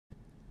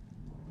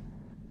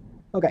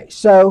Okay,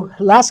 so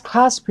last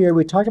class period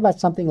we talked about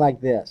something like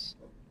this.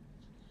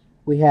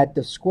 We had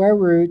the square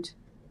root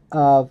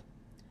of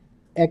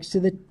x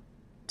to the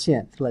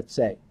 10th, let's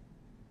say.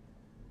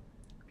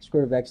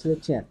 Square root of x to the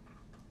 10th.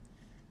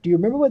 Do you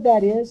remember what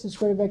that is, the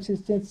square root of x to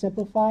the 10th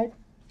simplified?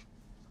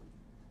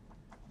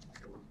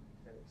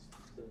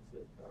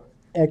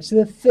 X to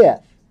the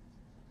 5th.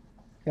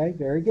 Okay,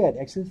 very good.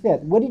 X to the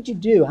 5th. What did you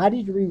do? How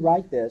did you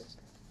rewrite this?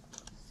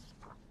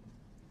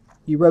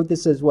 You wrote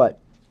this as what?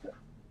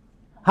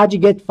 How'd you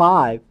get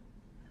 5?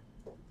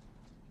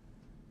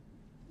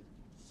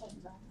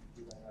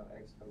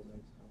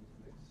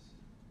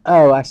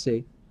 Oh, I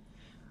see.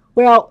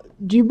 Well,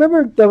 do you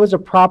remember there was a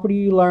property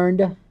you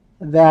learned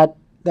that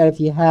if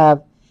you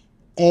have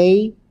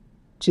a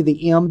to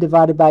the m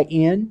divided by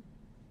n,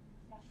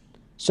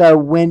 so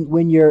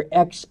when your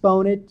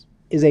exponent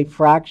is a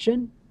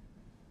fraction,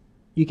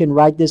 you can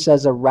write this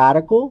as a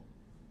radical.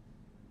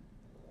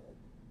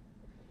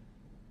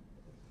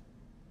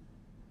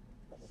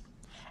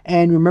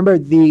 And remember,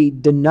 the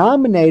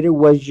denominator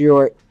was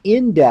your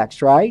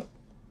index, right?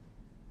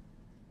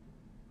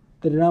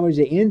 The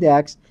denominator is the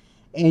index,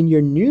 and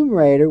your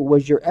numerator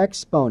was your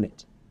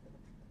exponent.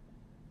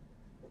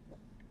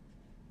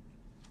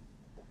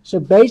 So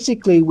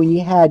basically, when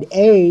you had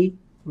a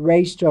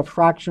raised to a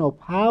fractional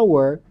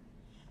power,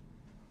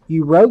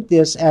 you wrote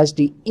this as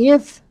the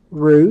nth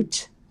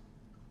root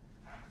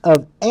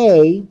of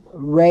a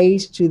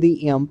raised to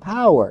the m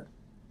power.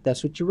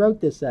 That's what you wrote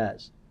this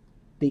as.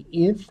 The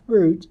nth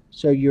root,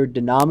 so your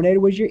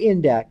denominator was your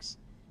index,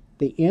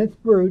 the nth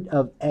root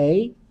of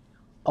a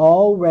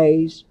all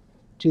raised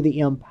to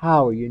the m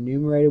power. Your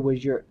numerator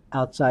was your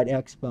outside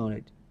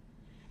exponent.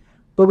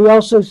 But we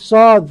also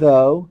saw,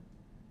 though,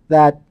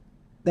 that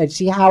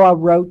see how I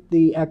wrote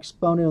the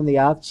exponent on the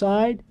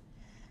outside?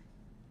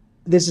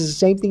 This is the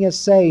same thing as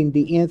saying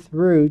the nth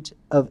root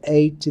of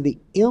a to the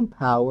m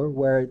power,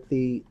 where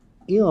the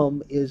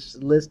m is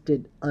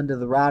listed under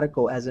the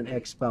radical as an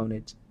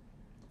exponent.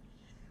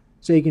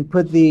 So you can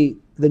put the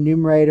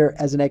numerator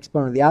as an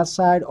exponent on the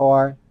outside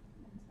or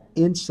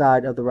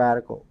inside of the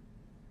radical.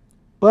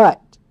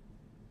 But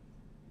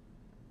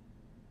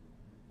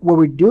what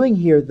we're doing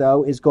here,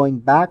 though, is going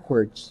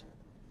backwards.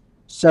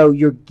 So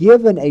you're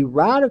given a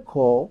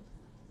radical.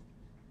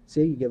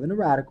 See, you're given a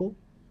radical,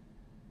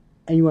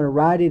 and you want to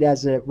write it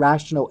as a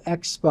rational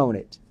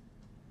exponent.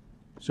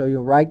 So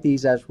you'll write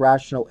these as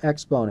rational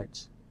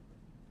exponents.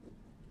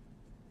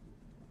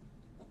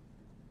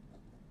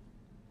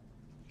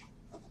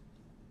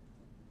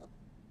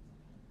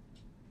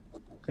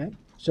 Okay.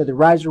 So the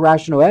rise of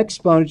rational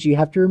exponents, you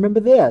have to remember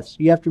this.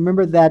 You have to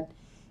remember that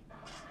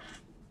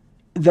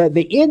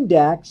the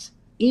index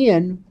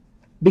n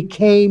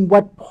became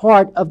what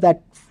part of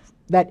that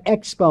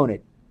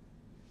exponent?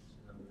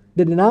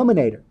 The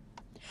denominator.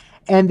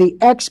 And the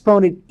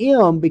exponent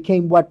m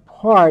became what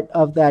part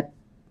of that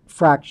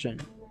fraction?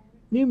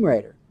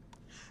 Numerator.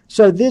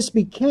 So this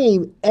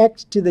became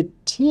x to the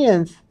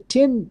 10th,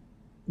 10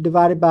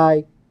 divided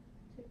by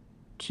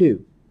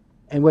 2.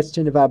 And what's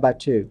 10 divided by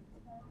 2?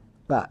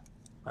 5.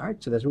 All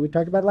right, so that's what we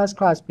talked about last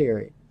class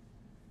period.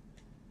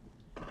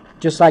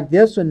 Just like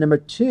this one, number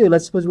 2,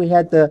 let's suppose we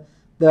had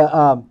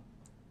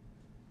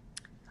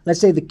let's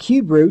say the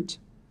cube root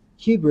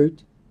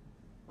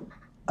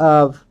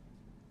of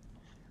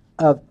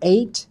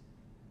 8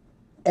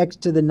 x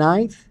to the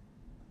 9th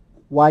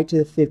y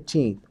to the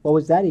 15th. What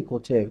was that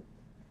equal to?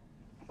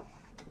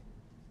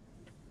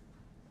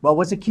 Well,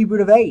 what's the cube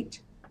root of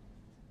 8?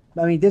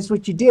 I mean, this is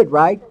what you did,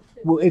 right?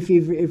 Well, if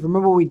you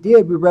remember what we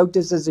did, we wrote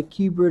this as a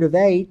cube root of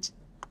 8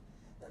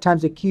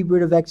 times the cube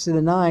root of x to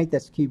the 9th,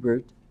 that's cube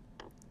root,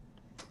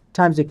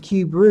 times the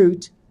cube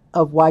root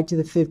of y to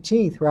the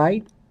 15th,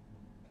 right?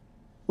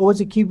 Well, what's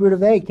the cube root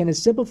of 8? Can it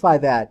simplify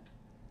that?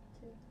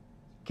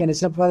 Can it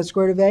simplify the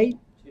square root of 8?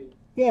 2.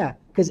 Yeah,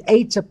 because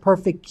 8's a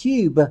perfect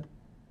cube.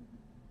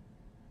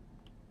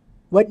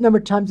 What number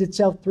times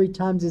itself 3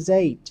 times is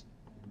 8?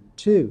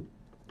 2.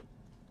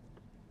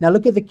 Now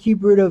look at the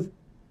cube root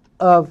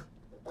of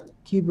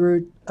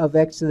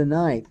x to the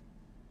 9th.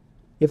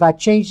 If I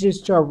change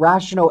this to a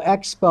rational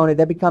exponent,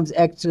 that becomes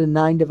x to the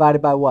 9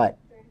 divided by what?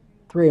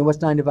 3. And what's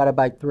 9 divided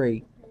by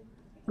 3?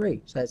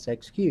 3. So that's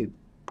x cubed.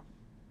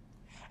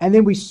 And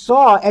then we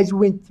saw, as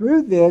we went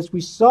through this,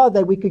 we saw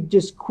that we could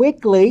just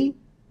quickly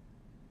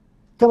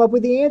come up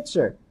with the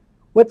answer.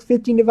 What's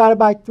 15 divided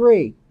by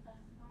 3?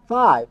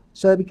 5.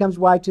 So that becomes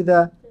y to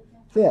the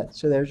 5th.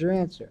 So there's your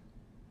answer.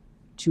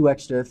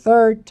 2x to the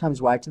 3rd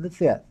times y to the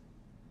 5th.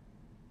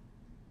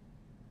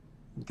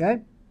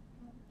 Okay?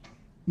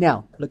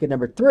 Now, look at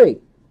number 3.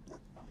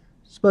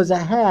 Suppose I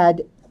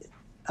had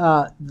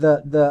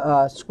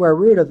the square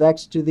root of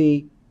x to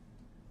the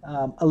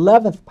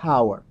 11th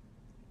power.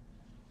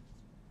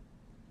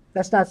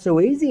 That's not so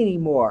easy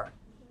anymore.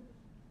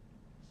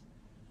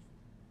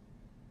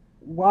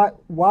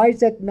 Why is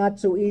that not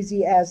so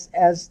easy as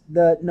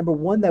the number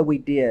 1 that we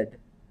did?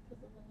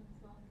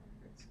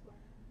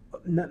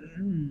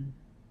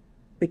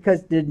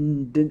 Because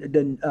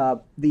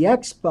the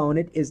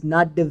exponent is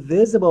not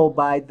divisible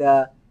by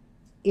the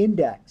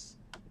index.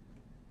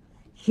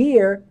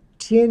 Here,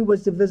 10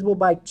 was divisible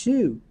by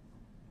 2.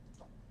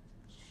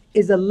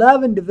 Is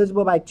 11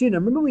 divisible by 2? Now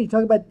remember when you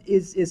talk about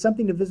is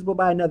something divisible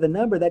by another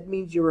number, that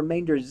means your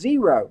remainder is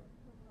 0.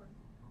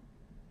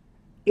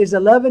 Is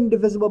 11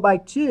 divisible by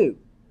 2?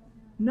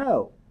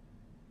 No.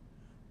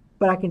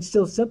 But I can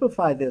still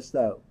simplify this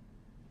though.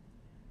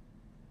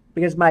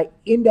 Because my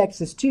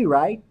index is 2,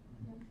 right?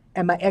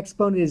 And my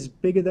exponent is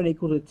bigger than or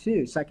equal to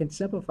 2. So I can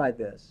simplify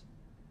this.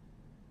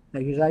 Now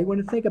here's how you want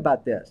to think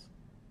about this.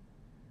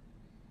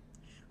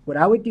 What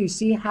I would do,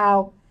 see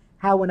how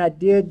when I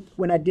did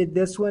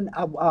this one,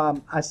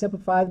 I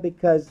simplified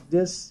because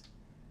this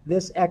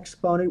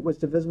exponent was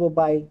divisible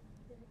by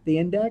the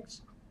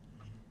index.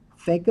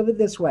 Think of it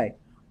this way.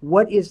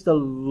 What is the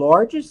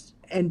largest,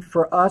 and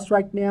for us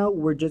right now,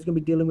 we're just going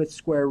to be dealing with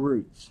square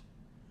roots.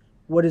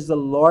 What is the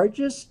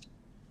largest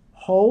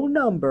whole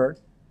number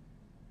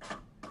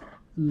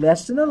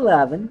less than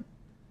 11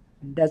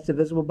 that's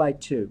divisible by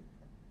 2?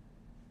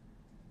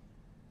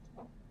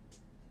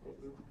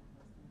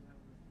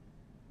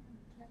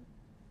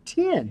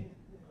 Ten.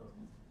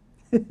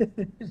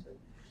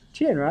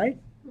 10, right?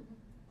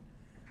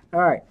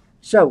 All right.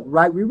 So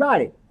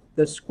rewrite it.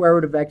 The square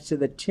root of x to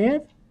the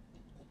 10th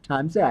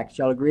times x.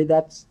 Y'all agree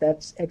that's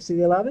x to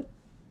the 11th?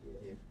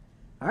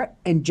 All right.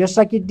 And just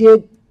like you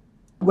did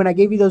when I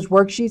gave you those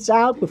worksheets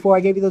out, before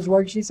I gave you those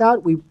worksheets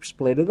out, we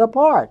split it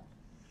apart.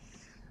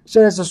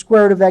 So that's the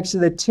square root of x to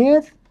the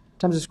 10th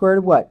times the square root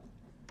of what?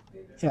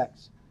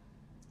 X.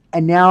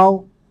 And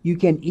now you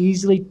can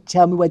easily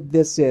tell me what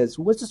this is.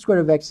 What's the square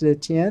root of x to the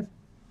 10th?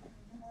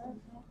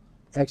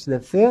 X to the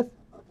 5th,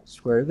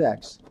 square root of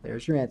x.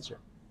 There's your answer.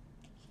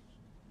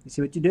 You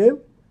see what you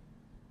do?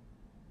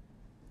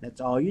 That's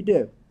all you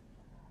do.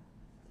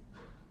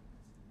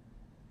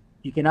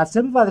 You cannot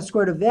simplify the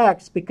square root of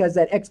x because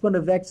that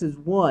exponent of x is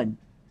 1.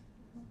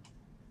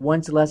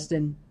 1's less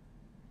than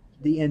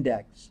the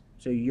index.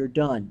 So you're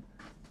done.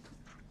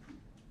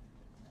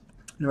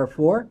 Number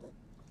 4.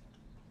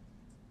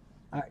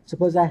 All right,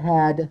 suppose I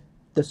had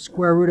the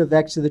square root of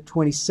x to the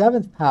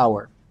 27th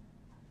power.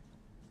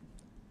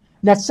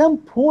 Now, at some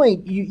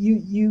point,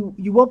 you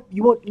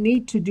won't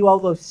need to do all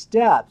those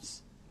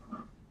steps.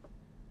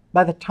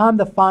 By the time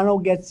the final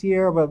gets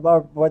here, or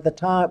by the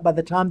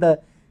time the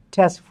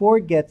test 4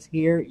 gets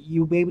here,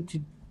 you'll be able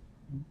to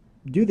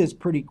do this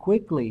pretty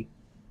quickly.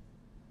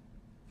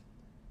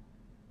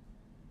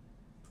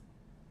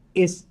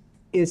 Is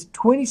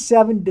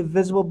 27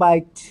 divisible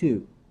by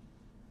 2?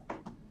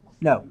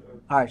 No.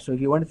 All right, so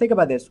if you want to think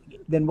about this,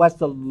 then what's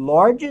the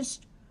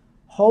largest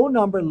whole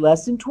number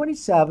less than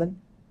 27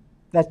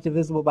 that's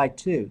divisible by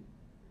 2?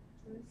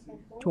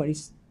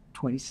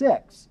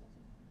 26.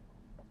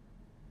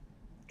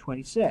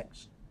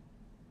 26.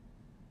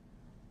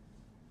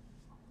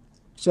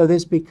 So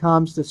this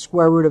becomes the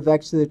square root of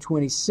x to the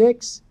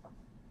 26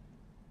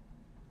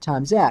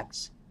 times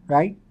x,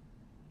 right?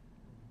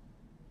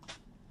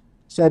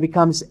 So that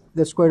becomes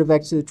the square root of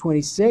x to the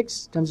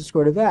 26 times the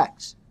square root of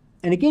x.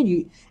 And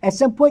again, at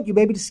some point, you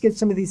may be able to skip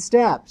some of these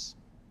steps.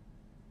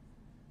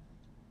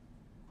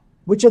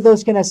 Which of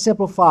those can I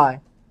simplify?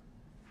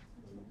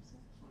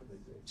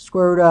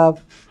 Square root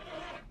of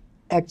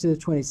x to the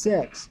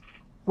 26.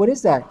 What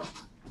is that?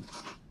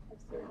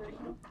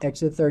 X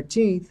to the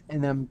 13th,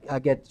 and then I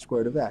get the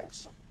square root of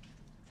x.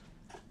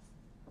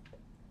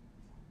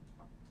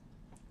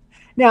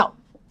 Now,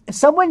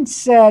 someone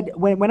said,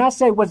 when I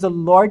said was the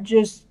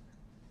largest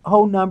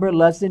whole number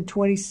less than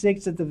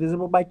 26 that's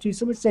divisible by 2,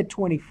 someone said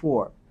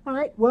 24. All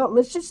right, well,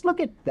 let's just look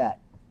at that.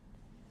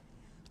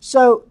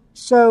 So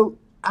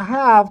I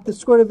have the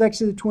square root of x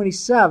to the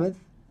 27th,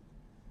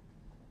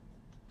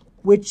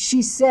 which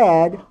she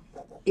said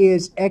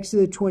is x to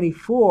the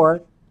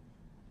 24th,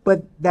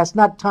 but that's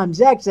not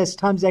times x, that's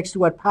times x to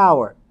what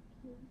power?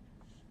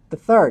 The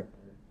third.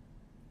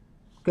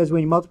 Because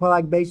when you multiply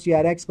like base, you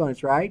add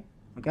exponents, right?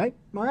 Okay,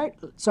 all right.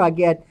 So I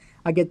get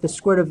the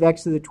square root of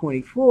x to the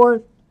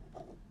 24th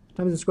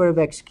times the square root of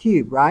x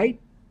cubed,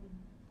 right?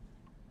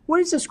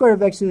 What is the square root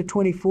of x to the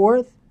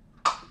 24th?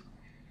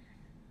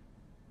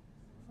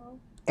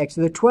 X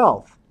to the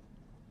 12th.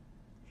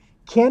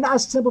 Can I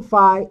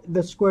simplify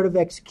the square root of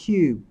x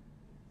cubed?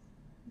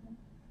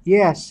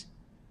 Yes.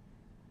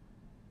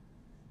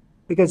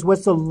 Because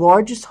what's the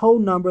largest whole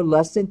number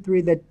less than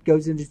 3 that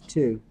goes into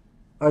 2?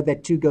 Or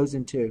that 2 goes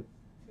into?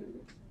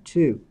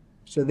 2.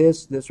 So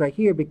this right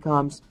here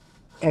becomes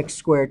x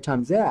squared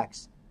times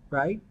x,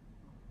 right?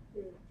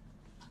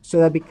 So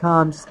that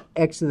becomes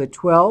x to the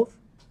 12th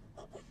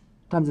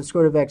times the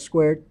square root of x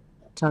squared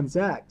times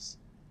x.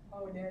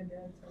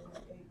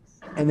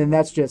 And then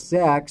that's just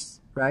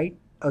x, right?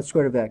 Oh,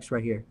 square root of x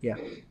right here, yeah.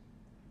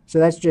 So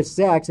that's just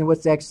x, and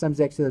what's x times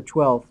x to the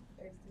 12th?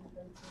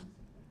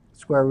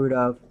 Square root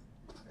of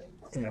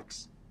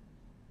x.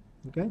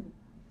 Okay?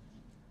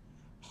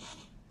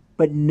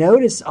 But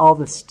notice all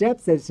the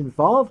steps that's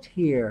involved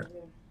here.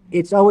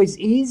 It's always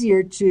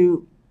easier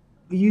to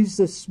use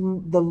the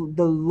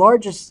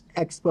largest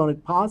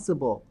exponent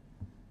possible.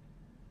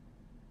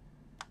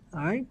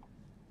 All right?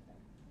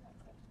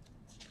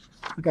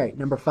 Okay,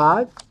 number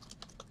 5.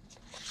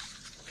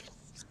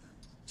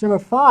 So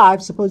number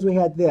 5, suppose we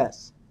had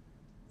this.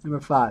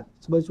 Number 5,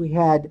 suppose we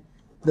had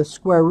the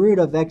square root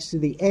of x to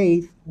the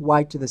 8th,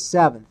 y to the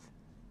 7th.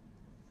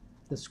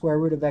 The square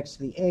root of x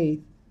to the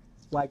 8th,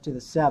 y to the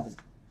 7th.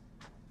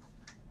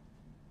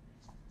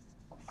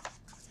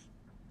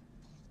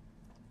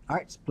 All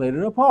right, split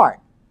it apart.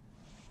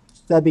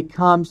 So that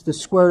becomes the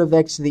square root of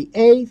x to the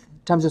 8th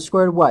times the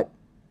square root of what?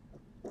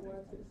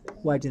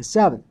 Y to the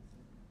 7th.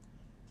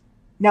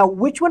 Now,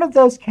 which one of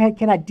those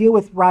can I deal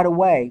with right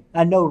away?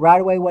 I know right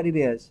away what it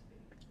is.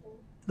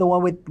 The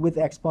one with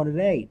exponent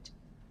 8.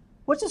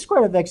 What's the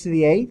square root of x to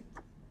the 8th?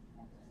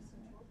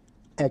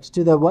 X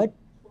to the what?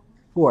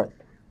 4th.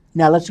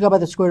 Now, let's talk about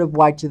the square root of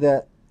y to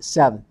the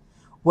 7th.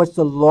 What's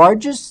the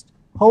largest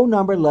whole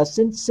number less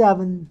than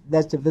 7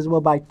 that's divisible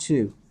by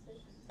 2?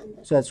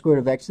 So that's square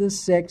root of x to the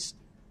 6th.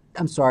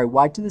 I'm sorry,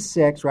 y to the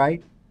 6th,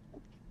 right?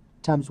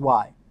 Times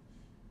y.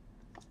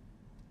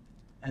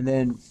 And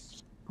then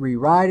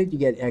rewrite it. You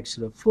get x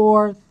to the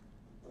 4th,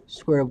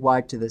 square root of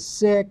y to the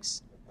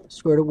 6th,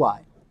 square root of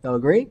y. Y'all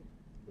agree?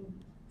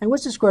 And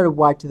what's the square root of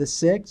y to the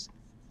 6th?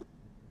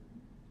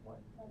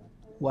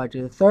 Y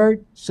to the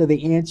 3rd. So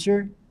the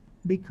answer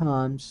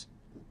becomes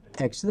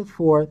x to the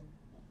 4th,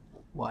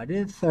 y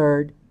to the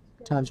 3rd,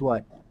 times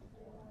what?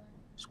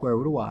 Square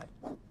root of y.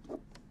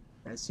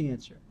 That's the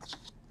answer.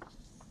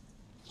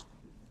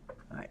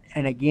 All right.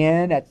 And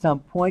again, at some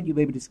point, you'll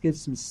be able to skip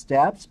some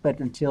steps, but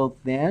until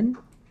then,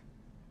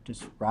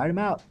 just write them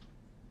out.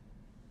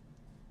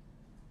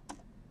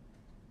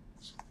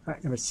 All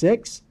right, number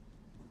 6.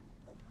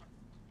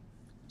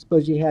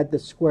 Suppose you had the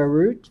square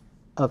root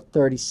of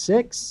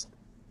 36,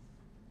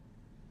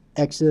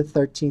 x to the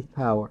 13th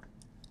power.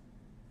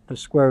 The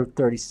square root of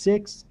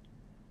 36,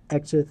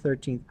 x to the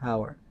 13th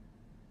power.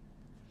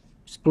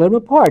 Split them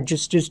apart.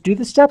 Just do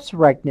the steps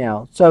right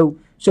now. So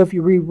if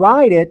you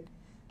rewrite it,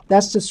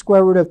 that's the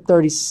square root of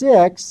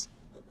 36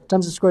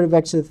 times the square root of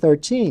x to the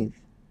 13th.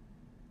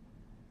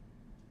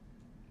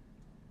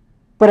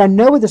 But I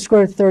know what the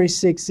square root of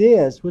 36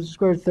 is. What's the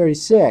square root of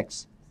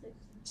 36?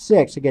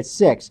 6. I get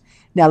 6.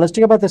 Now let's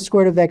talk about the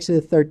square root of x to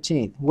the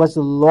 13th. What's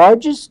the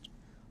largest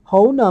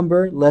whole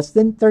number less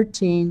than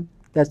 13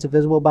 that's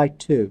divisible by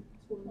 2?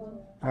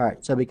 All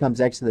right, so it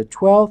becomes x to the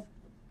 12th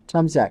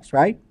times x,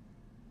 right?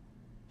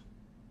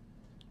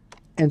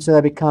 And so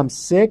that becomes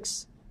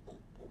 6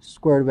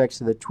 square root of x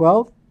to the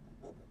 12th,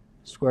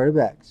 square root of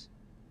x.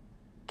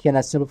 Can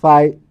I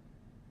simplify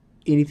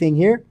anything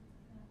here?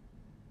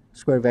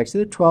 Square root of x to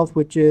the 12th,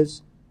 which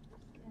is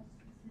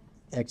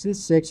x to the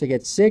 6. I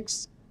get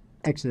 6,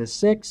 x to the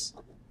 6,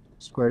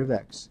 square root of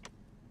x.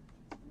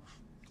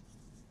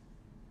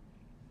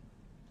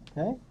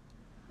 Okay?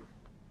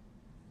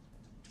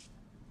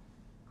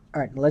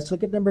 All right, let's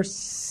look at number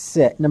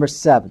 7.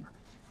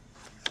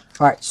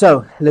 All right,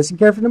 so listen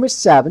carefully for number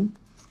 7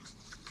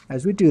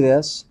 as we do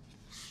this.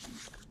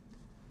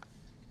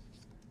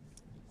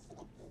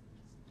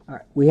 All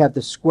right, we have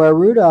the square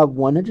root of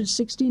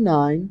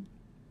 169,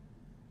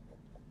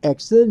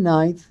 x to the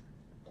 9th,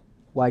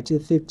 y to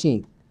the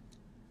 15th.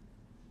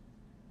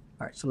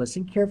 All right, so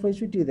listen carefully as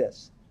we do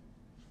this.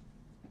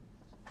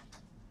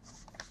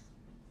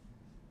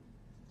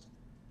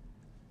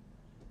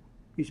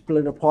 You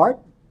split it apart.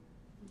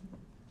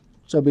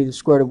 So it'll be the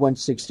square root of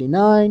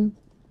 169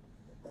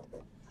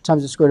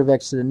 times the square root of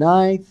x to the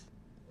 9th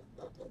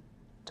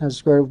times the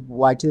square root of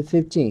y to the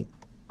 15th.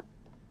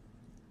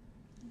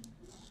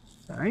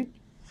 All right.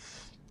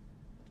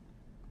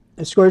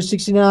 The square root of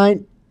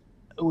 69,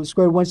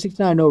 square root of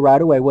 169, I know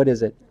right away. What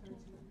is it?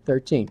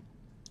 13.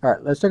 All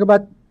right, let's talk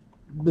about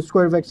the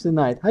square root of x to the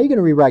 9th. How are you going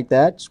to rewrite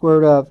that? Square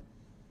root of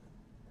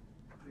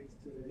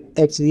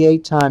x to the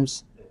 8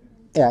 times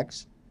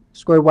x.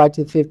 Square root of y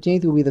to the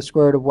 15th will be the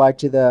square root of y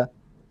to the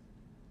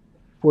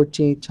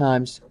 14th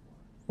times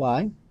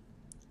y.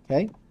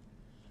 Okay.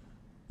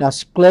 Now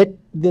split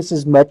this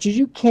as much as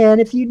you can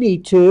if you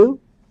need to.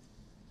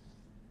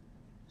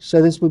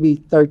 So this would be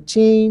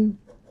 13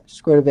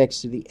 square root of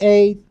x to the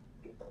 8th,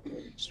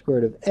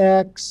 square root of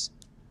x,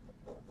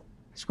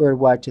 square root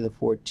of y to the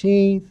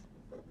 14th,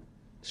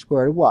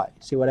 square root of y.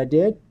 See what I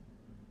did?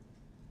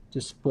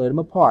 Just split them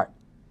apart.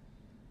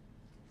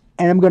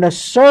 And I'm going to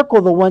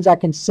circle the ones I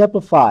can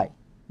simplify.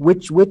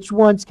 Which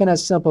ones can I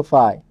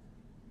simplify?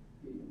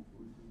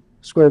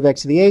 Square root of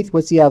x to the 8th.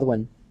 What's the other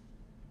one?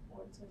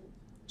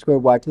 Square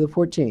root of y to the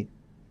 14th.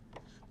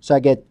 So I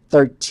get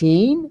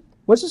 13.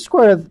 What's the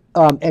square root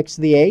of x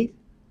to the 8th?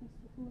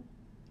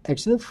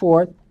 X to the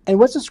 4th. And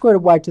what's the square root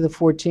of y to the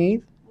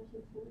 14th?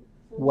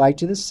 Y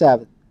to the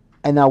 7th.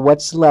 And now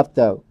what's left,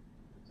 though?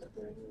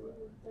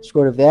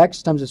 Square root of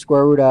x times the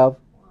square root of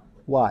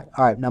y.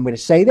 All right, now I'm going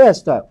to say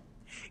this, though.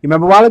 You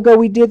remember a while ago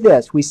we did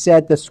this. We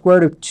said the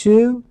square root of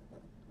 2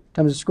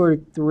 times the square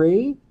root of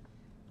 3.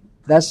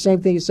 That's the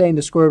same thing as saying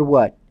the square root of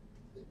what?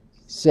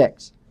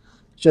 6.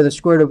 So the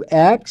square root of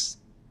x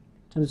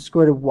times the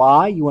square root of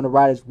y, you want to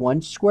write as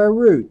one square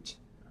root.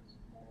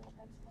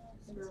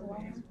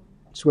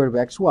 Square root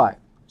of xy.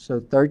 So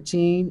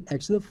 13,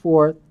 x to the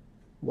 4th,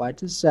 y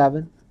to the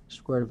 7th,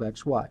 square root of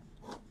xy.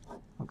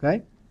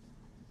 Okay?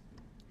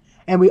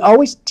 And we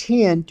always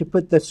tend to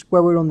put the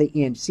square root on the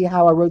end. See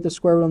how I wrote the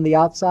square root on the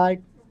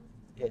outside?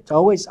 It's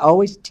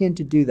always tend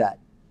to do that.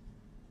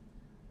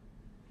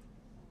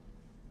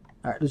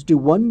 All right, let's do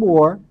one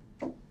more,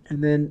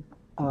 and then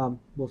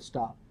we'll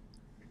stop.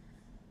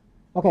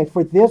 Okay,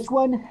 for this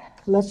one,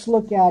 let's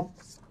look at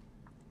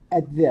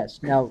this.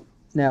 Now,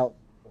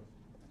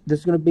 this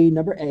is going to be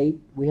number 8.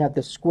 We have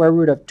the square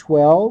root of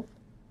 12,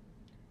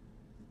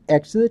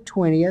 x to the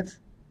 20th,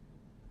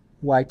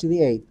 y to the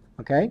 8th,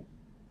 okay?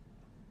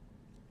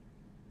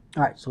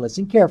 All right, so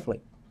listen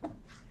carefully.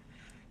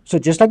 So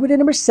just like we did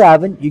number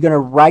 7, you're going to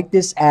write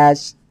this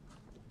as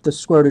the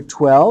square root of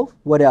 12.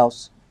 What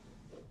else?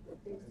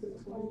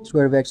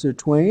 Square root of x to the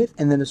 20th,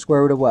 and then the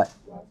square root of what?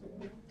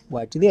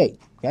 Y to the 8th,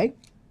 okay?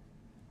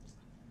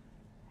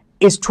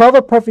 Is 12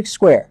 a perfect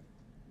square?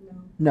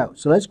 No.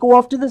 So let's go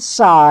off to the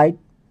side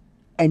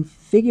and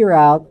figure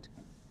out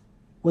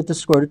what the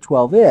square root of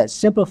 12 is.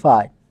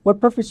 Simplified. What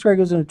perfect square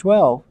goes into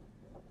 12?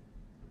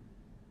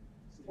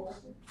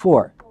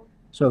 4.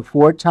 So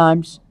 4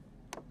 times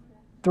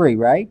 3,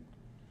 right?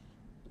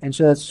 And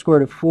so that's the square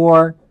root of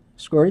 4,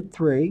 square root of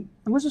 3.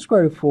 And what's the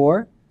square root of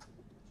 4?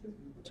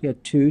 So you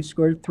got 2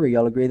 square root of 3.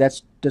 Y'all agree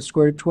that's the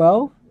square root of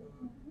 12?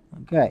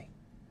 Okay.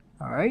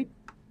 All right.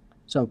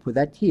 So I'll put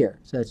that here.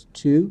 So that's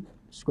 2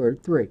 square root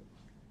of 3.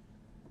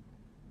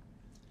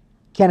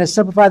 Can I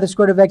simplify the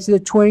square root of x to the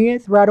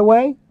 20th right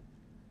away?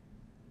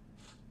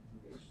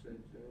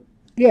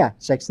 Yeah,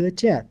 it's x to the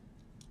 10th.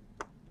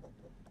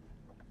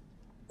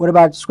 What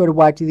about square root of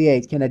y to the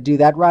 8th? Can I do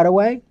that right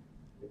away?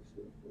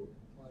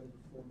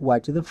 Y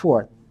to the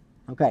 4th.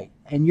 Okay,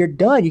 and you're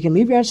done. You can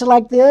leave your answer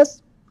like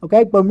this.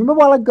 Okay, but remember a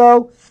while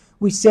ago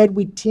we said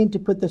we tend to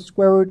put the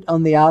square root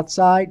on the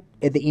outside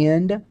at the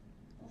end?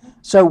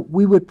 So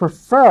we would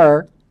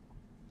prefer,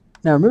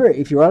 now remember,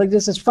 if you write like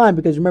this, that's fine,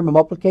 because remember,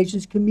 multiplication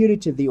is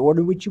commutative. The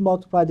order in which you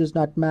multiply does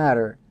not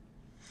matter.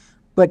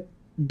 But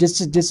this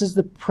is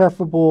the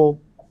preferable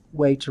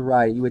way to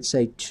write it. You would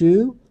say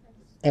 2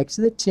 x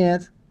to the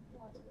 10th,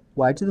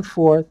 y to the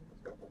 4th,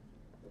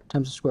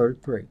 times the square root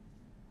of 3.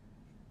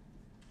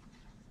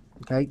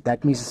 Okay,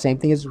 that means the same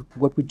thing as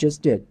what we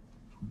just did.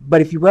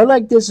 But if you write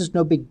like this, it's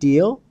no big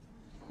deal.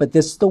 But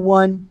this is the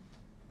one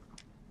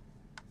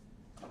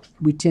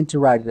we tend to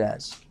write it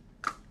as.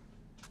 All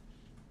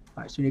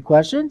right, so any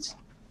questions?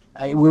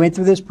 We went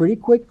through this pretty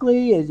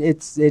quickly.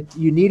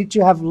 You needed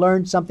to have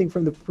learned something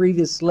from the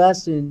previous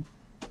lesson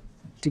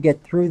to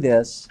get through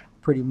this,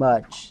 pretty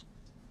much.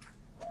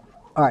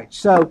 All right,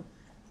 so